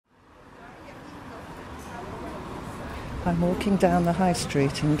I'm walking down the high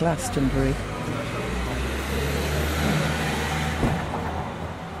street in Glastonbury.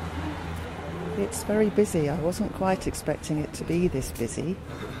 It's very busy. I wasn't quite expecting it to be this busy.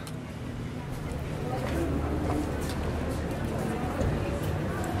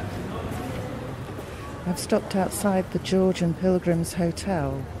 I've stopped outside the George and Pilgrims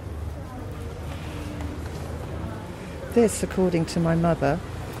Hotel. This, according to my mother,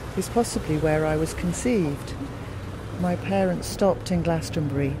 is possibly where I was conceived. My parents stopped in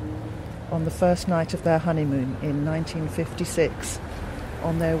Glastonbury on the first night of their honeymoon in 1956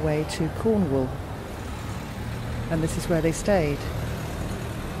 on their way to Cornwall, and this is where they stayed.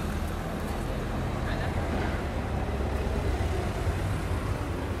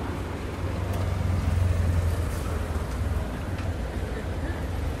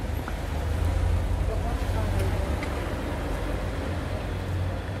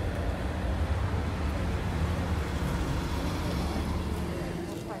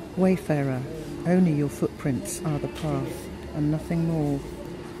 Wayfarer, only your footprints are the path, and nothing more.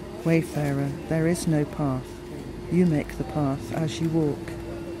 Wayfarer, there is no path. You make the path as you walk.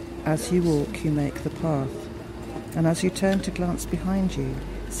 As you walk, you make the path. And as you turn to glance behind you,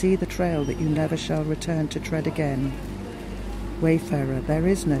 see the trail that you never shall return to tread again. Wayfarer, there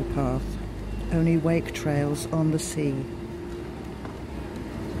is no path, only wake trails on the sea.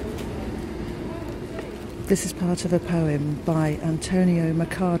 This is part of a poem by Antonio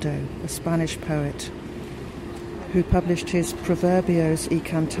Machado, a Spanish poet, who published his Proverbios y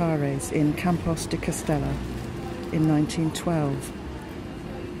Cantares in Campos de Castella in 1912.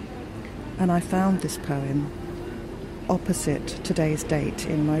 And I found this poem opposite today's date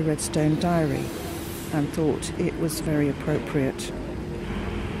in my Redstone diary and thought it was very appropriate.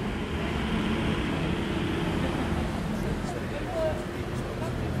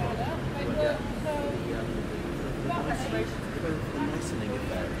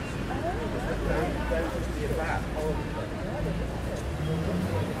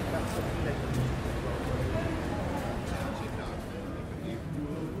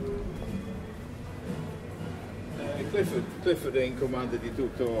 Clifford è in comando di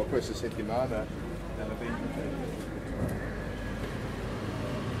tutto questa settimana.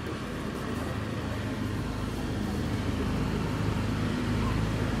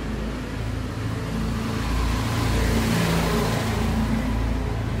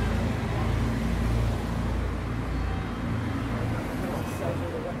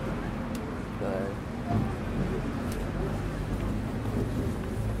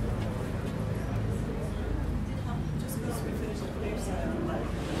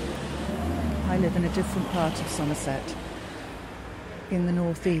 I live in a different part of Somerset, in the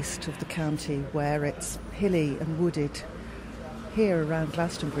northeast of the county, where it's hilly and wooded. Here around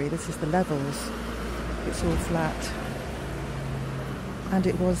Glastonbury, this is the Levels. It's all flat. And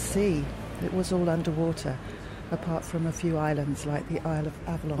it was sea. It was all underwater, apart from a few islands like the Isle of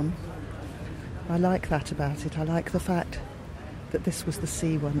Avalon. I like that about it. I like the fact that this was the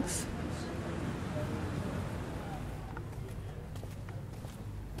sea once.